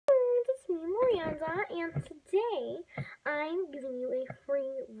Miranda, and today I'm giving you a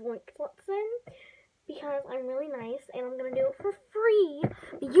free voice lesson because I'm really nice and I'm gonna do it for free.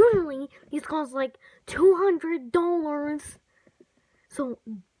 Usually these cost like $200, so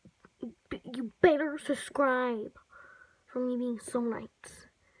you better subscribe for me being so nice.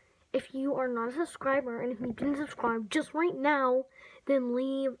 If you are not a subscriber and if you didn't subscribe just right now, then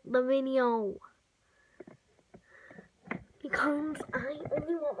leave the video. Because I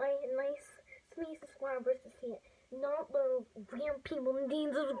only want my nice, sweet subscribers to see it, not those weird people who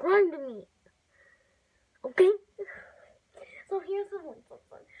didn't subscribe to me. Okay? So here's the voice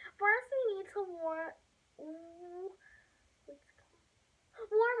lesson. First, we need to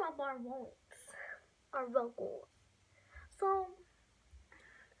warm up our voice, our vocals. So,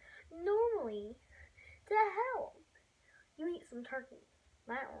 normally, to help, you eat some turkey.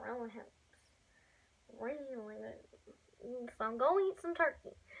 That really helps. Really good. So go eat some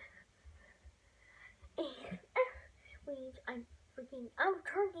turkey. And I'm freaking out of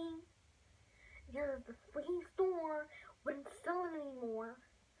turkey because the freaking store wouldn't sell it anymore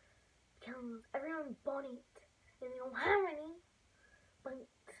because everyone bought it and they don't have any. But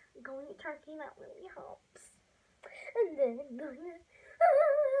go eat turkey, that really helps. And then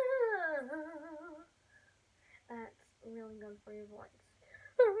that's really good for your voice.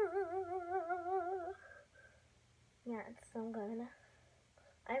 Yeah, it's so good.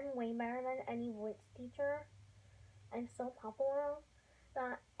 I'm way better than any voice teacher. I'm so popular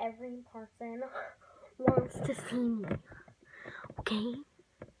that every person wants to see me. Okay?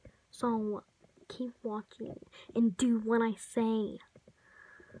 So, keep watching and do what I say.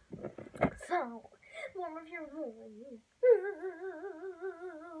 So, warm up your voice.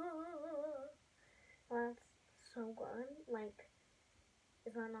 That's so good. Like,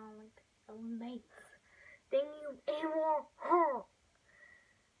 is that not like amazing? Thank you ever heard.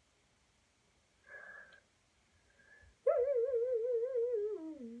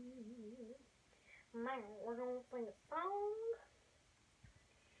 Now we're gonna sing a song,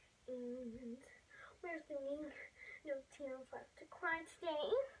 and we're singing No Tears Left to Cry today.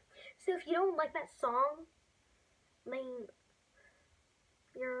 So if you don't like that song, then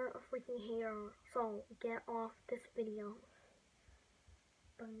you're a freaking hater. So get off this video.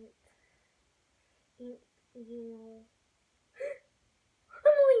 But you.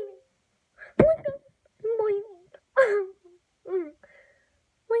 I'm bleeding. Oh my god, I'm bleeding.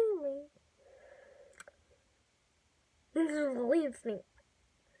 Bleeding. This is the lead snake.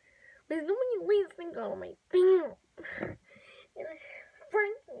 There's so many lead snakes on my finger. And it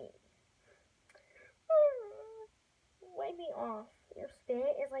hurts me. Wipe me off. Your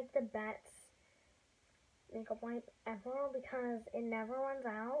spit is like the best makeup wipe ever because it never runs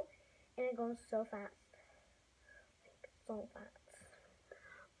out and it goes so fast. So fast.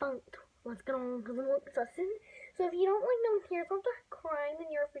 But let's get on to the voice lesson. So if you don't like No Tears Left to Cry, then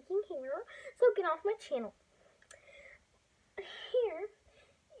you're a freaking hater. So get off my channel. Here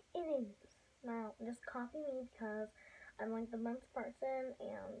it is. Now just copy me because I'm like the best person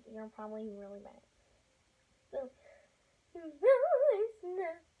and you're probably really bad. So it's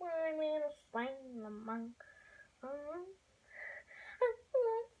not one little sign the monk.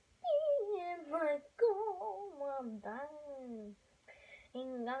 Like I'm dying.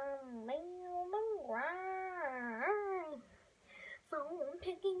 And I'm laying on the ground. So I'm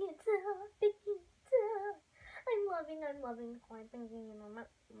picking it up. I'm loving quite thinking and I'm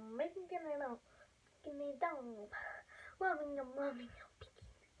making it up. Picking it down. Loving, I'm picking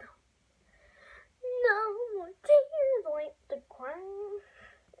it up. No more tears left to cry.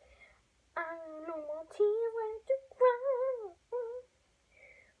 No more tears left to cry.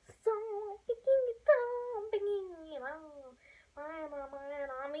 So I'm picking it up. I'm making it up.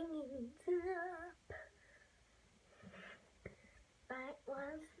 That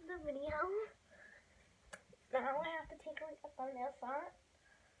was the video. Now I have to take like a thumbnail shot.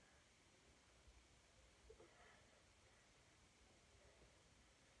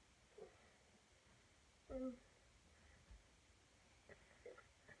 I'm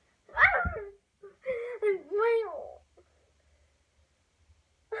real.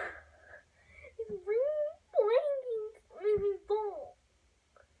 It's really blanking maybe full.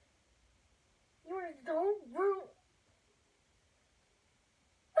 You are so rude.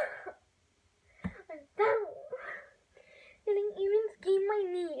 I'm down. And it even skinned my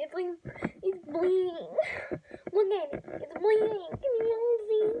knee. It's like, it's bleeding. Look at it. It's bleeding. Can you all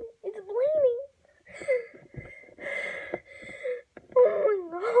see? It's bleeding.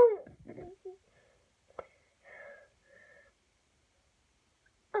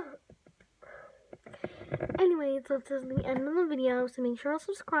 So this is the end of the video, so make sure to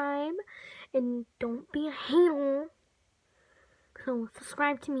subscribe and don't be a hater. So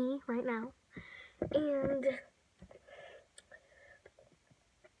subscribe to me right now. And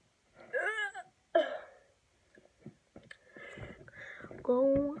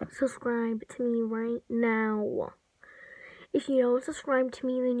go subscribe to me right now. If you don't subscribe to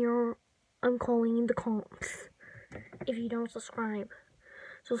me, then I'm calling the cops. If you don't subscribe.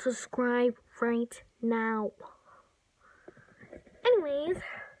 So subscribe right now. Anyways,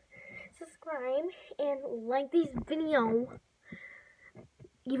 subscribe and like this video.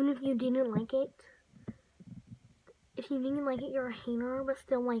 Even if you didn't like it. If you didn't like it, you're a hater, but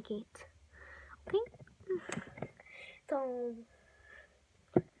still like it. Okay? So,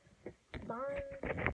 bye.